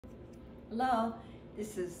Hello,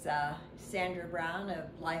 this is Sandra Brown of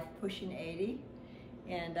Life Pushing 80,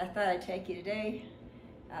 and I thought I'd take you today.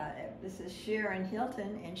 This is Sharon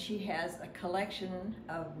Hilton, and she has a collection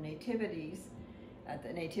of nativities,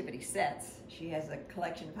 the nativity sets. She has a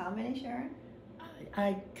collection of how many, Sharon?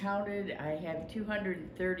 I counted, I have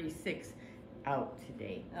 236 out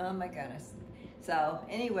today. Oh my goodness. So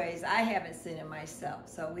anyways, I haven't seen it myself,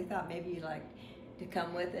 so we thought maybe you'd like to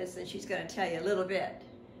come with us, and she's going to tell you a little bit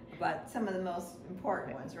about some of the most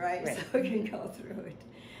important ones, right? So we can go through it.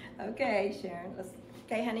 Okay, Sharon.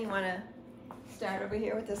 Okay, honey, you want to start over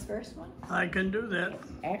here with this first one? I can do that.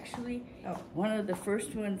 Actually, one of the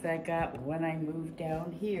first ones I got when I moved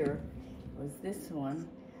down here was this one.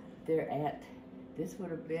 This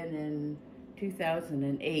would have been in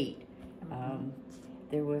 2008.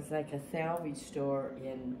 There was like a salvage store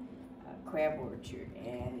in Crab Orchard,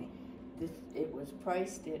 and it was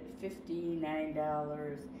priced at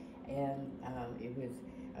 $59, and it was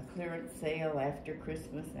a clearance sale after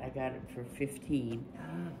Christmas. I got it for $15.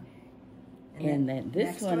 And then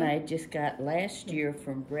this one I just got last year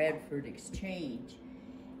from Bradford Exchange,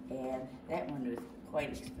 and that one was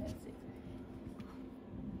quite expensive.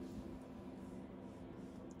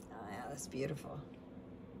 Oh yeah, that's beautiful.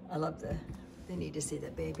 I love they need to see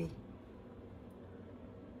the baby.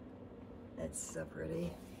 That's so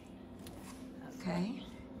pretty. Okay.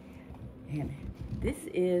 And this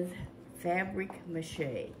is fabric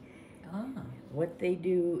mache. Oh. What they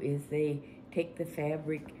do is they take the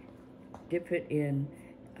fabric, dip it in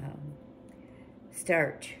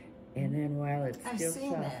starch, and then while it's I've still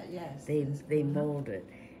seen soft, that, yes. they mold it.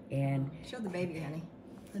 And show the baby, honey.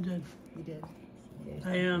 I did. You did.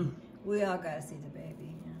 I am. We all got to see the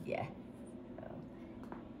baby. Yeah.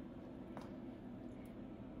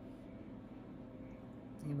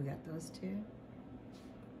 And we got those two.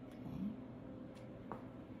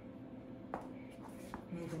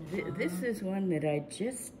 Okay. This is one that I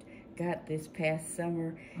just got this past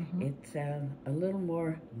summer. It's a little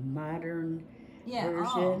more modern version.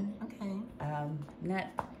 Oh, okay. Not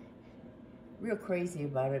real crazy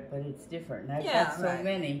about it, but it's different. And I've Yeah, got so right.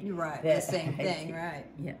 many. You're right. That The same thing, right?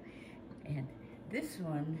 Yeah. And this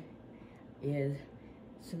one is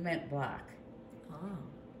cement block. Oh.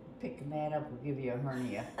 Picking that up will give you a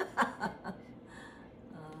hernia.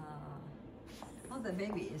 Oh, the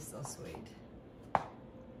baby is so sweet.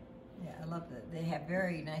 Yeah, I love that. They have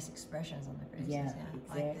very nice expressions on their faces. Yeah, exactly.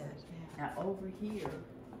 Like that. Yeah. Now over here. Here,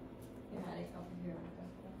 honey, over here.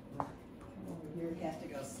 Over here, you have to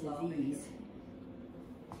go slow.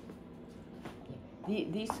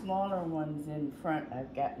 These smaller ones in front,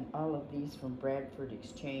 I've gotten all of these from Bradford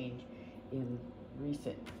Exchange in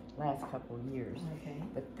last couple of years. Okay.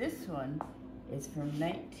 But this one is from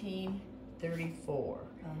 1934.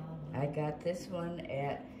 I got this one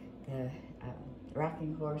at the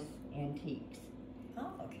Rocking Horse Antiques.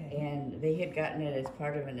 Oh, okay. And they had gotten it as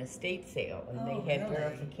part of an estate sale, and they had really?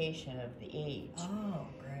 verification of the age. Oh,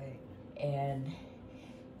 great. And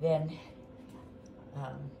then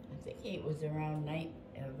I think it was around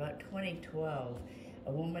about 2012,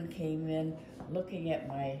 a woman came in looking at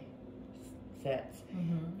my sets,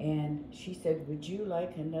 and she said, "Would you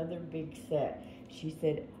like another big set?" She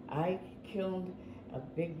said, "I killed a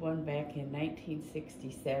big one back in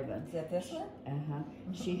 1967. Is that this one?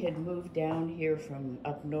 She had moved down here from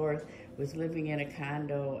up north, was living in a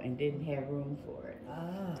condo, and didn't have room for it.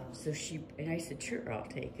 So and I said, "Sure, I'll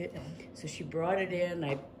take it." So she brought it in.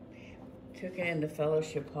 I took it into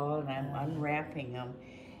Fellowship Hall, and I'm unwrapping them,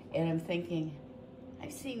 and I'm thinking,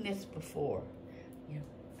 I've seen this before. You know,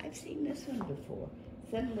 I've seen this one before.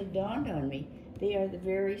 Suddenly dawned on me, they are the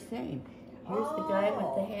very same. Here's the guy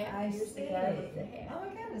with the hat. Here's the guy with the hat. Oh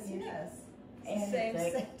my goodness, yes. And Same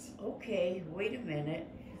it's like, set. okay, wait a minute.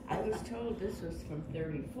 I was told this was from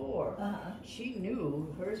 34. She knew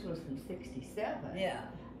hers was from 67. Yeah.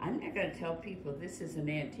 I'm not going to tell people this is an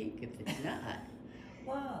antique if it's not.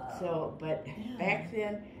 Wow. So, but back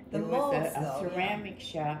then, there was a ceramic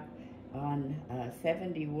shop on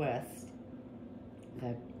 70 West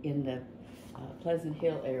in the Pleasant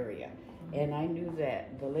Hill area. And I knew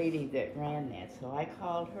that, the lady that ran that. So I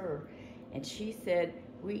called her, and she said,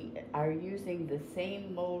 we are using the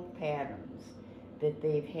same mold patterns that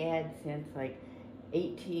they've had since like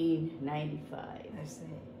 1895. I see.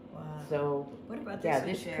 Wow. So, what about this one,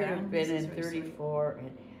 this Sharon? could have been in 34.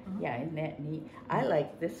 And yeah, isn't that neat? I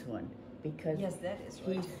like this one because yes, that is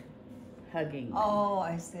right. He's hugging them. Oh,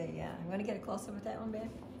 I see, yeah. You want to get a close-up with that one, babe?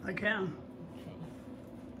 I can.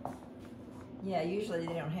 Yeah, usually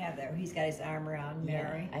they don't have that. He's got his arm around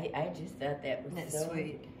Mary. I just thought that was That's so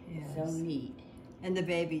sweet. Yes. so neat. And the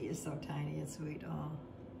baby is so tiny and sweet. Oh.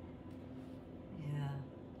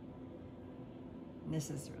 And this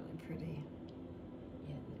is really pretty.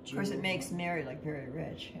 Yeah, Of course, it makes Mary look very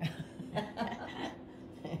rich.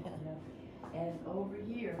 And over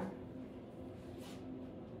here,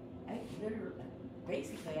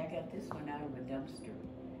 basically, I got this one out of a dumpster.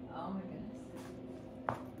 Oh my goodness.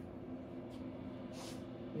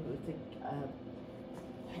 It was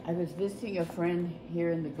I was visiting a friend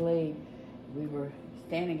here in the Glade. We were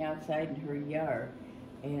standing outside in her yard,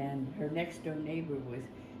 and her next door neighbor was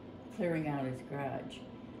clearing out his garage.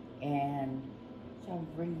 And so I'll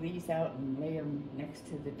bring these out and lay them next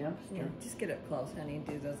to the dumpster. Yeah, just get up close, honey, and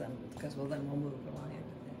do those because then we'll move along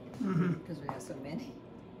because we have so many.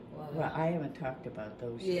 Wow. Well, I haven't talked about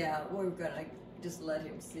those yet. Yeah, we're gonna just let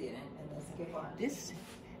him see it and let's skip on. This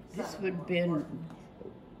would have been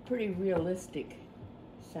pretty realistic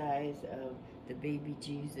size of the baby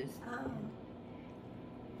Jesus. Oh.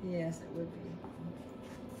 Yes, it would be.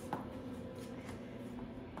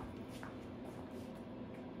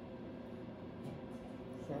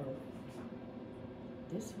 So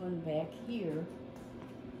this one back here,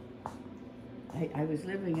 I was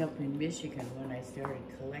living up in Michigan when I started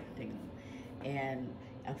collecting them, and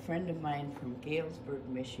a friend of mine from Galesburg,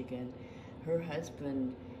 Michigan, her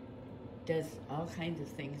husband does all kinds of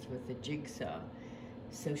things with the jigsaw.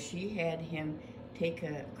 So she had him take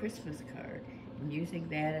a Christmas card and using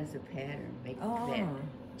that as a pattern, make that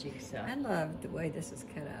jigsaw. I love the way this is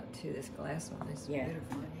cut out too. This glass one is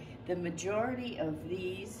beautiful. The majority of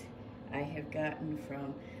these I have gotten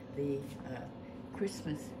from the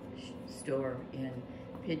Christmas store in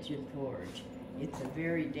Pigeon Forge. It's a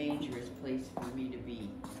very dangerous place for me to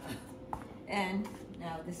be. And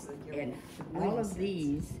now this is and all of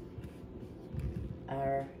these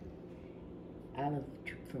are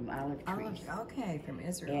from olive trees. Okay, from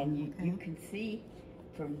Israel. And you can see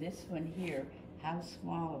from this one here how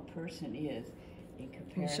small a person is in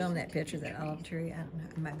comparison. Can you show them that picture of the that trees. olive tree? I don't know.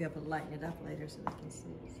 I might be able to lighten it up later so they can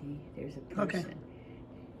see it. See, there's a person. Okay.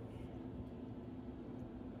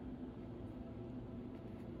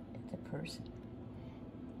 It's a person.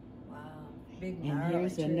 Wow. Big And gnarly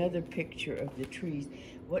here's tree. another picture of the trees.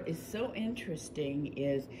 What is so interesting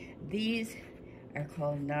is these are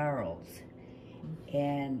called gnarls.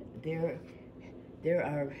 And there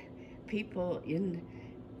are people in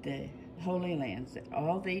the Holy Lands that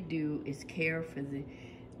all they do is care for the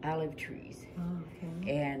olive trees. Oh, okay.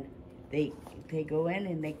 And they go in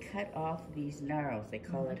and they cut off these gnarls. They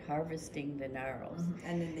call it harvesting the gnarls.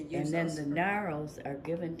 And then they use And then those the gnarls are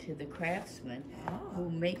given to the craftsmen who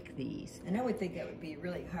make these. And I would think that would be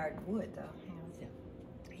really hard wood, though.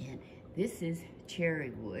 And this is cherry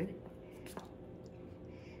wood.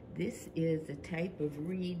 This is a type of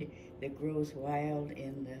reed that grows wild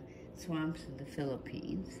in the swamps in the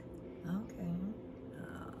Philippines. Okay.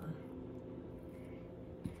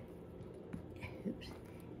 Oops.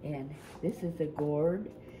 And this is a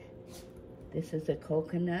gourd. This is a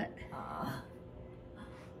coconut.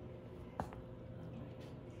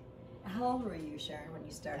 How old were you, Sharon, when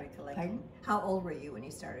you started collecting? Pardon? How old were you when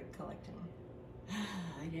you started collecting?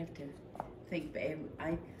 I'd have to think.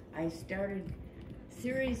 I started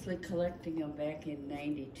seriously collecting them back in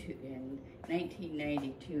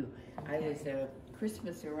 1992. I was a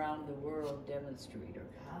Christmas Around the World demonstrator,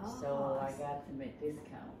 so I got them at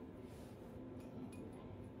discount.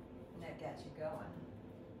 And that got you going.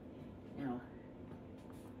 Now,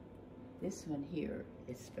 this one here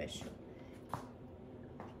is special.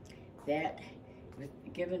 That was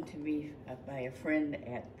given to me by a friend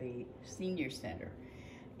at the senior center,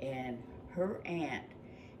 and her aunt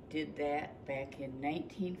did that back in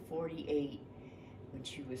 1948 when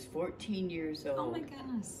she was 14 years old. Oh my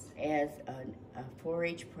goodness. As a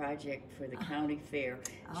 4-H project for the county fair.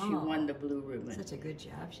 She won the blue ribbon. Such a good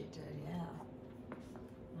job she did, yeah.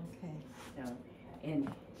 Okay. So,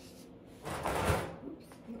 and oops,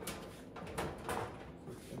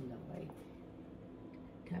 in the way.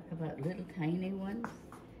 Talk about little tiny ones.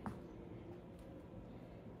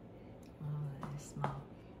 Oh, that is small.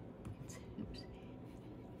 Oops.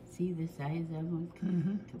 See the size of them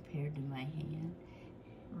compared to my hand?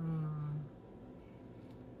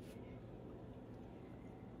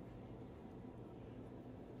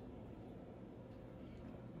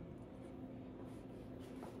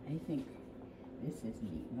 I think this is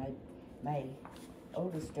neat. My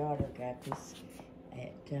oldest daughter got this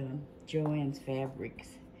at Joann's Fabrics,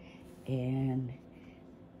 and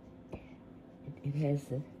it has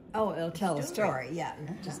the Oh, it'll tell the story. Yeah,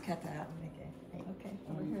 just cut that out and make it. Okay,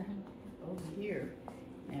 over here. over here.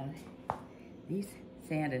 Now, these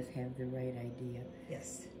Santas have the right idea.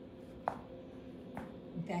 Yes.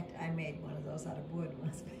 In fact, I made one of those out of wood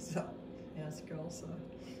once myself. Yeah, it's girl, so.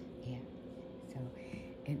 Yeah. So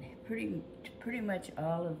pretty much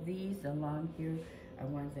all of these along here are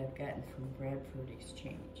ones I've gotten from Bradford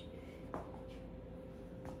Exchange.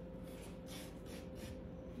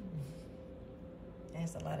 It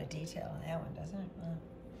has a lot of detail in that one, doesn't it?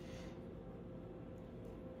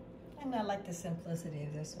 And I like the simplicity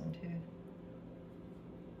of this one too.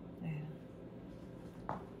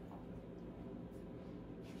 Yeah.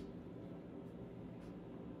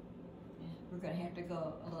 We're going to have to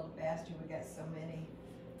go a little faster. We got so many.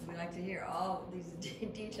 We like to hear all these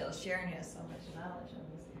details. Sharon has so much knowledge on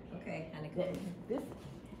this. Okay, honey.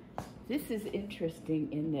 This is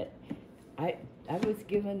interesting in that I was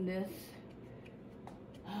given this,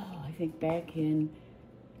 I think back in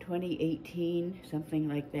 2018, something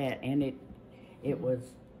like that, and it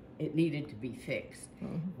needed to be fixed.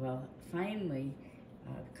 Well, finally,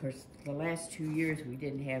 of course, the last 2 years we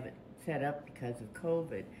didn't have it set up because of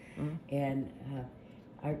COVID, and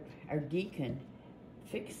our deacon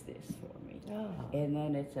fixed this for me. And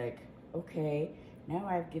then it's like, okay, now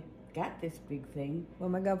I've got this big thing. What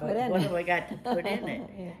am I going to put in it? What do I got to put in it?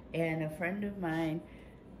 Yeah. And a friend of mine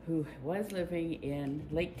who was living in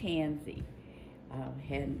Lake Tansy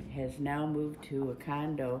has now moved to a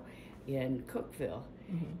condo in Cookville.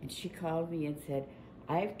 And she called me and said,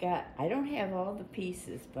 I don't have all the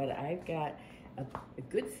pieces, but I've got a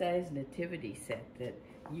good-sized nativity set that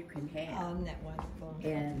you can have. Oh, isn't that wonderful?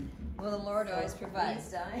 And well, the Lord always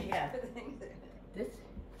provides, don't he? Yeah. This.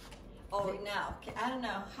 Oh, now, I don't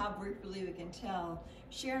know how briefly we can tell.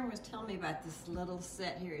 Sharon was telling me about this little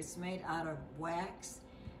set here. It's made out of wax.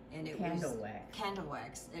 And it Candle was wax. Candle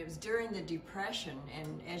wax. It was during the Depression,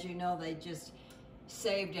 and as you know, they just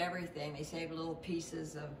saved everything. They saved little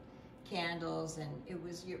pieces of candles, and it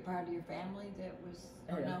was part of your family that was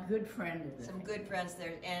A good friend of some good friends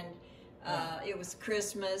there, and it was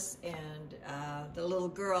Christmas, and the little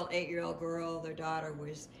girl, 8-year-old girl, their daughter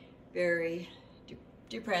was very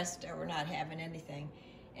depressed over not having anything,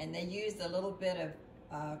 and they used a little bit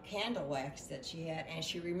of candle wax that she had, and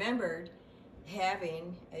she remembered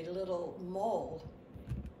having a little mold,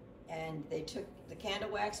 and they took the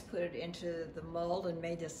candle wax, put it into the mold, and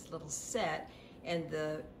made this little set, and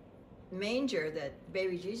the manger that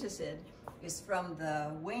baby Jesus in is from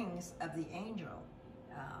the wings of the angel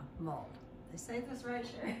mold. They say this right,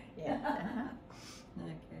 Sherry? Yeah.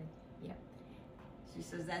 Okay. Yeah. She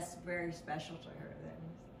says that's very special to her. That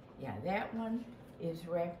is. Yeah, that one is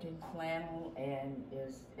wrapped in flannel and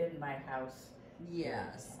is in my house.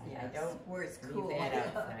 Yes, I don't where it's leave cool. that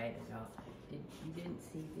outside at all. You didn't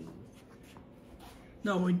see these?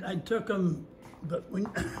 No, I took them, but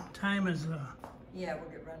time is, Yeah,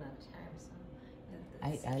 we're running out of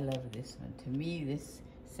time. So I love this one. To me, this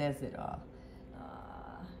says it all.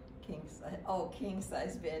 king size. Oh, king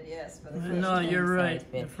size bed. Yes, for the first no, time. you're right, size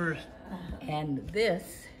bed. the first. And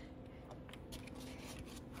this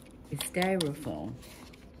is styrofoam,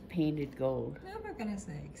 painted gold. Oh, for goodness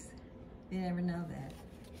sakes. You never know that.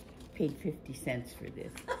 Paid 50 cents for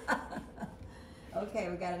this. Okay,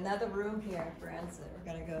 we got another room here, friends, that we're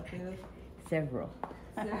going to go through. Several.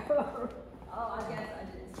 Oh, I guess I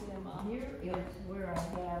didn't see them all. Here is where I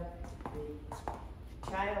have the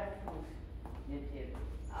child-proof nativity.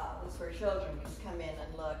 Oh, this is where children can come in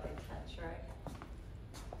and look and touch,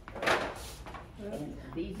 right? And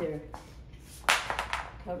these are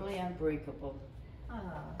totally unbreakable.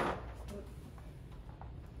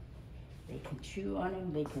 They can chew on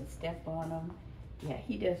them, they can step on them. Yeah,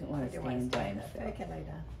 he doesn't want to stand by himself. I can lay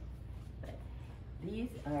down. But these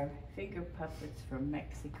are figure puppets from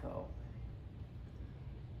Mexico.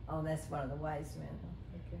 Oh, that's one of the wise men.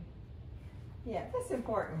 Okay. Yeah, that's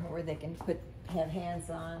important where they can have hands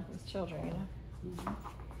on with children, you know.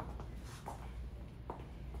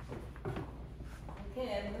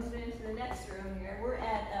 Okay, moving into the next room here. We're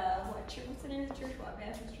at what church? What's the name of the church? What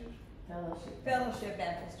Baptist church? Fellowship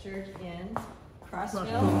Baptist Church in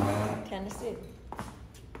Crossville, Tennessee.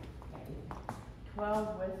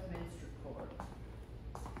 12 Westminster Court.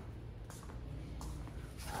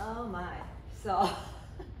 Oh my. So,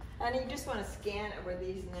 honey, you just want to scan over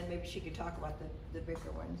these and then maybe she could talk about the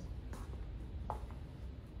bigger ones.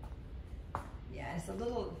 Yeah, it's a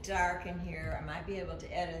little dark in here. I might be able to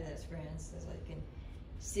edit this, friends, so I can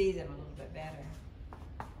see them a little bit better.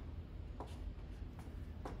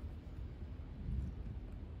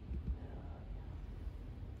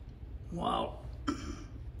 Wow.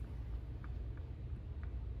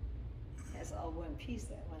 That's all one piece,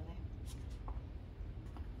 that one there.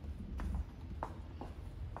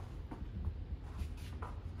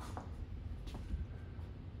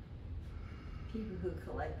 People who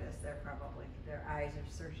collect this, their eyes are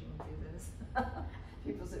searching through this.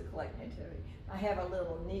 People who collect nativity. I have a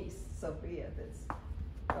little niece, Sophia, that's,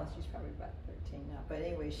 well, she's probably about 13 now. But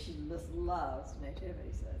anyway, she just loves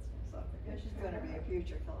nativity sets and stuff. And she's going to be a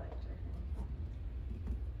future collector.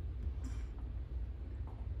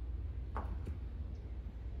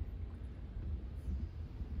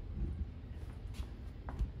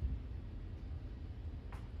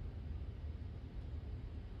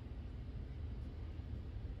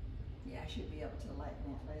 Yeah, I should be able to lighten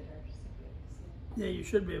that later. So be able to see it. Yeah, you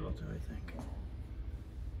should be able to, I think. Yeah.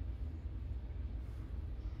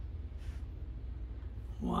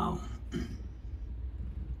 Wow. And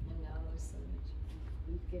now there's so much.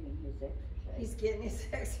 He's getting his exercise. He's getting his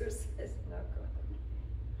exercise. No good.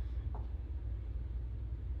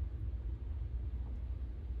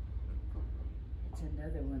 It's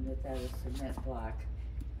another one that's out of cement block,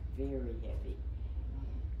 very heavy.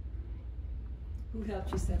 Who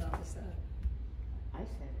helped you set all this up? I said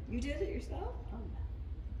it. You did it yourself? Oh,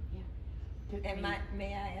 no. Yeah. Took And me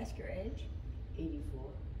may I ask your age? 84.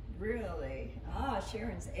 Really? Ah,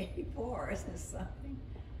 Sharon's 84, isn't this something?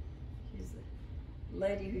 She's a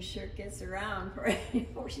lady who sure gets around for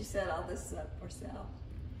 84. She set all this up herself.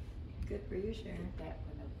 Good for you, Sharon. That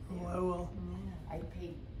one up Oh, there. I will. Yeah. I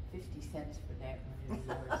paid 50 cents for that one at a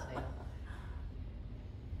yard sale.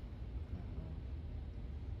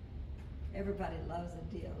 Everybody loves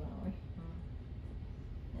a deal, don't we?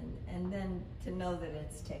 And then to know that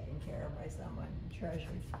it's taken care of by someone,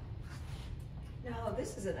 treasured. No,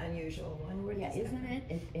 this is an unusual one. Where Yeah, does this isn't come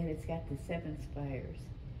it? And it's got the 7 spires.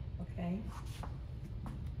 from? Okay.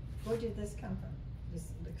 Where did this come from? This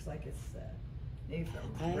looks like it's maybe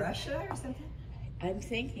from Russia or something? I'm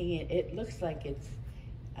thinking it looks like it's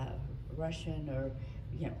Russian or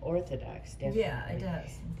Orthodox, definitely. Yeah, it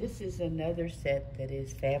does. This is another set that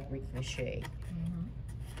is fabric mache. Mm-hmm.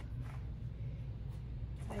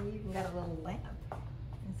 And you even got a little lamp.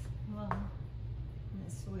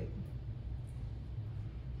 That's sweet.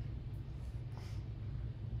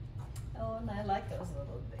 Oh, and I like those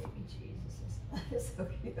little baby Jesuses. They're so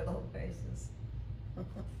cute, little faces.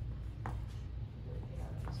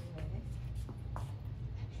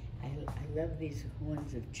 I love these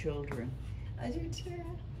ones of children. I do too.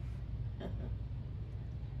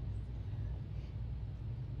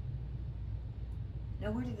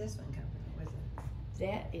 Now, where did this one come from? Was it?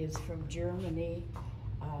 That is from Germany.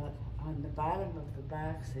 On the bottom of the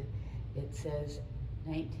box, it says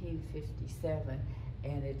 1957,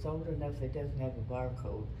 and it's old enough it doesn't have a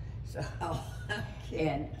barcode. So, Oh, okay.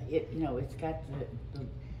 and it's got the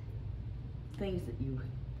things that you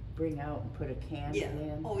bring out and put a candle Yeah.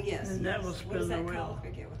 in. Oh, yes. And that yes. will What spin is the that wheel. called? I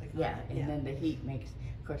forget what they call Yeah, it. and then the heat makes.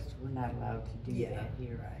 Of course, we're not allowed to do Yeah, that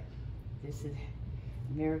here. right. This is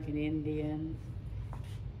American Indian.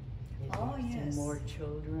 There's Oh, some yes. more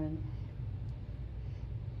children.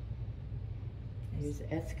 Here's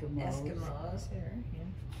Eskimos. Eskimos here. Yeah.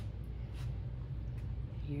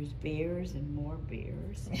 Here's bears and more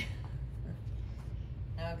bears.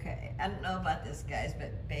 Okay, I don't know about this, guys,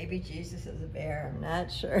 but baby Jesus is a bear. I'm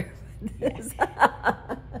not sure.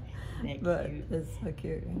 But cute? it's so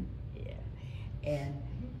cute. Yeah. And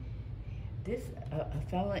this, a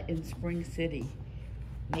fella in Spring City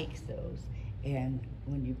makes those. And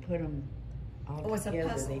when you put them all Oh, it's a together,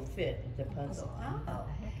 puzzle. they fit. It's a puzzle. Oh,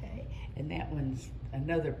 okay. And that one's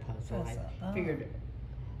another puzzle. Puzzle. I Oh. figured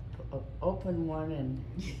open one and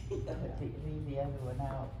leave the other one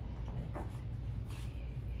out.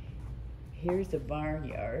 Here's a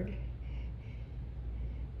barnyard.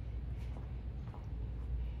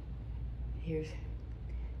 Here's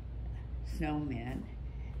snowmen.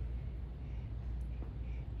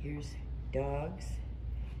 Here's dogs.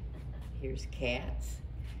 Here's cats.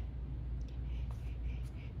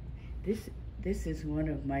 This is one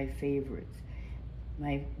of my favorites.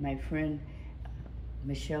 My friend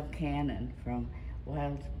Michelle Cannon from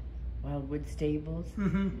Wildwood Stables.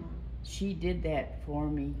 Mm-hmm. She did that for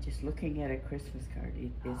me, just looking at a Christmas card.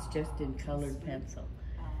 It's just in colored pencil.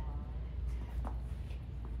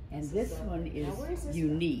 And this one now where is is this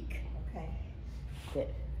unique. Okay. That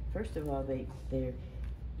first of all, they're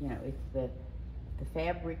it's the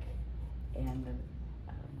fabric and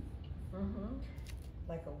the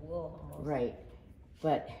Like a wool almost. right,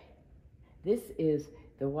 but this is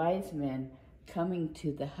the wise men coming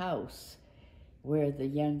to the house where the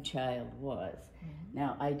young child was.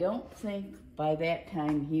 Now, I don't think by that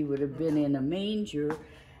time he would have been in a manger,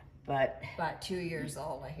 but About 2 years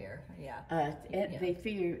old, I hear. Yeah. they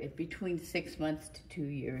figure it between 6 months to 2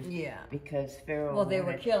 years. Yeah. Because Pharaoh. Well, they were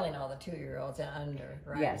wanted- killing all the 2-year-olds and under,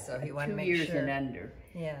 right? Yes, So he wanted to 2 make years sure. and under.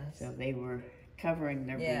 Yes. So they were covering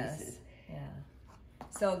their Yes. bases. Yeah.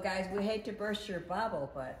 So, guys, we hate to burst your bubble,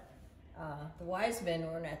 but the wise men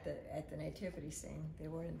weren't at the nativity scene. They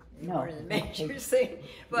weren't in the manger scene.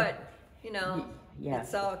 But you know, Yeah.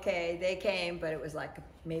 it's okay. They came, but it was like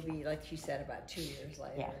maybe, like she said, about 2 years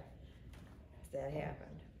later that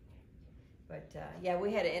happened. But yeah,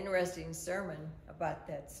 we had an interesting sermon about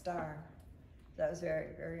that star. That was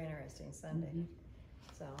very, very interesting Sunday.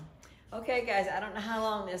 So, okay, guys, I don't know how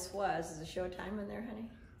long this was. Is the show time in there, honey?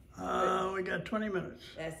 We got 20 minutes.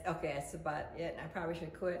 That's about it. I probably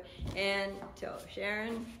should quit. And so,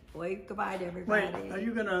 Sharon, wave goodbye to everybody. Wait, are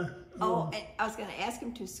you gonna? Oh, and I was gonna ask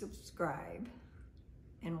him to subscribe.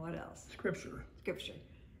 And what else? Scripture. Scripture.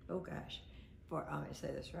 Oh gosh. Let me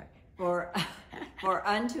say this right. For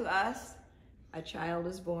unto us a child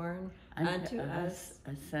is born, unto us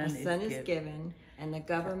a son is given, and the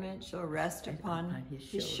government shall rest upon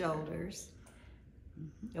his shoulders.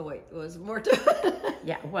 Oh wait, it was more to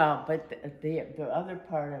Yeah, well, but the other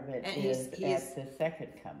part of it and is he's at the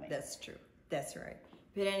second coming. That's true. That's right.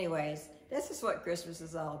 But anyways, this is what Christmas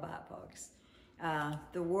is all about, folks.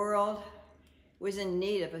 The world was in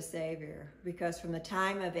need of a Savior because from the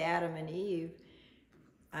time of Adam and Eve,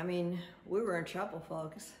 I mean, we were in trouble,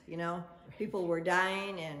 folks. You know, people were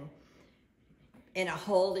dying and in a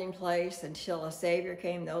holding place until a Savior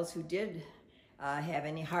came. Those who did have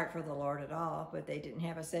any heart for the Lord at all, but they didn't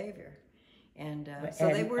have a Savior. And so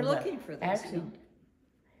they were looking for this. Actually,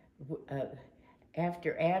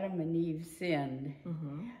 after Adam and Eve sinned,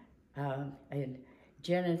 in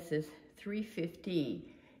Genesis 3:15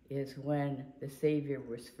 is when the Savior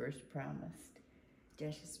was first promised.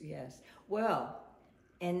 Yes. Well,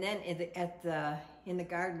 and then in the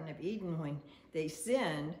Garden of Eden, when they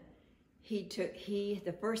sinned,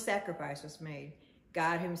 the first sacrifice was made.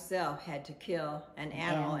 God himself had to kill an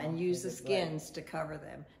animal and use the skins to cover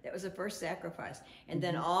them. That was the first sacrifice. And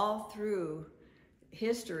then all through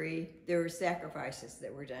history, there were sacrifices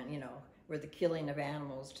that were done, you know, where the killing of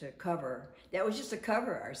animals to cover. That was just to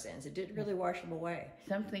cover our sins. It didn't really wash them away.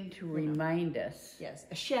 Something to remind us. Yes,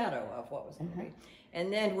 a shadow of what was going to be.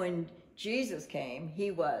 And then when Jesus came,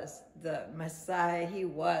 he was the Messiah. He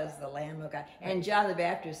was the Lamb of God. And John the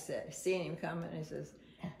Baptist said, seeing him coming, he says,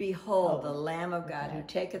 "Behold, the Lamb of God who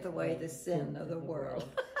taketh away the sin of the world."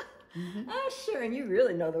 Sure, and you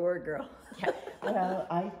really know the word, girl. Yeah. Well,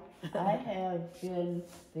 I have been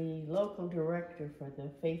the local director for the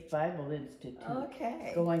Faith Bible Institute.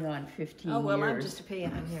 Okay. Going on 15 years. Oh, well, I'm just a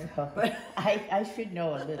peon here. So But I should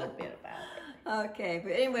know a little bit about it. okay,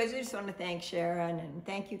 but anyways, we just want to thank Sharon and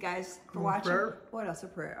thank you guys for watching. Prayer? What else? A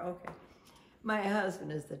prayer. Okay. My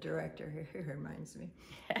husband is the director. He reminds me.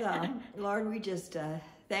 So, Lord, we just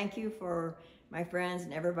thank you for my friends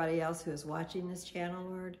and everybody else who is watching this channel,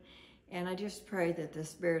 Lord. And I just pray that the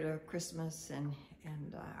spirit of Christmas and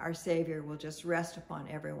our Savior will just rest upon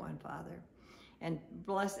everyone, Father. And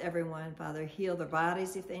bless everyone, Father. Heal their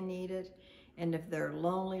bodies if they need it. And if they're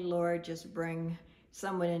lonely, Lord, just bring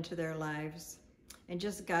someone into their lives. And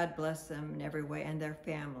just God bless them in every way and their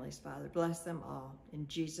families, Father. Bless them all. In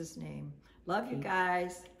Jesus' name. Love you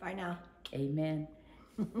guys. Bye now. Amen.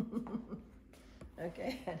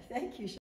 Okay. Thank you.